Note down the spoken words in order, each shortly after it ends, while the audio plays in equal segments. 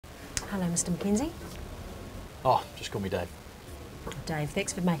Hello, Mr. Mackenzie. Oh, just call me Dave. Dave,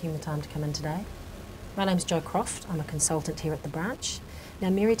 thanks for making the time to come in today. My name's Jo Croft. I'm a consultant here at the branch. Now,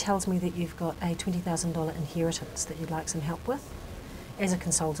 Mary tells me that you've got a $20,000 inheritance that you'd like some help with. As a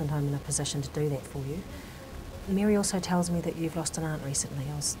consultant, I'm in a position to do that for you. Mary also tells me that you've lost an aunt recently.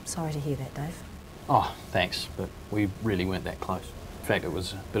 I was sorry to hear that, Dave. Oh, thanks, but we really weren't that close. In fact, it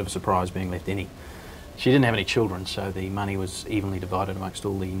was a bit of a surprise being left any. She didn't have any children, so the money was evenly divided amongst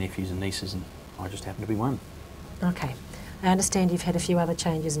all the nephews and nieces, and I just happened to be one. Okay. I understand you've had a few other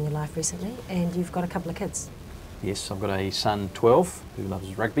changes in your life recently, and you've got a couple of kids. Yes, I've got a son, 12, who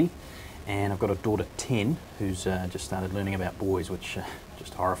loves rugby, and I've got a daughter, 10, who's just started learning about boys, which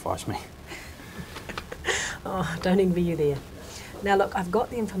just horrifies me. Oh, don't envy you there. Now look, I've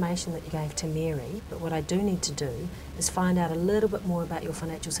got the information that you gave to Mary, but what I do need to do is find out a little bit more about your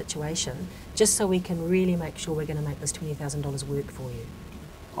financial situation, just so we can really make sure we're going to make this $20,000 work for you.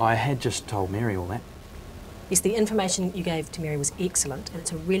 I had just told Mary all that. Yes, the information you gave to Mary was excellent, and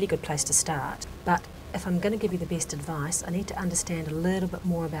it's a really good place to start, but if I'm going to give you the best advice, I need to understand a little bit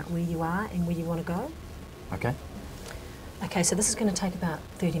more about where you are and where you want to go. Okay. Okay, so this is going to take about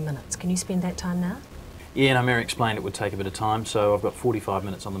 30 minutes. Can you spend that time now? Yeah, no, Mary explained it would take a bit of time, so I've got 45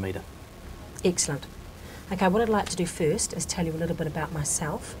 minutes on the meter. Excellent. Okay, what I'd like to do first is tell you a little bit about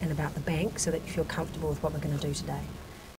myself and about the bank so that you feel comfortable with what we're going to do today.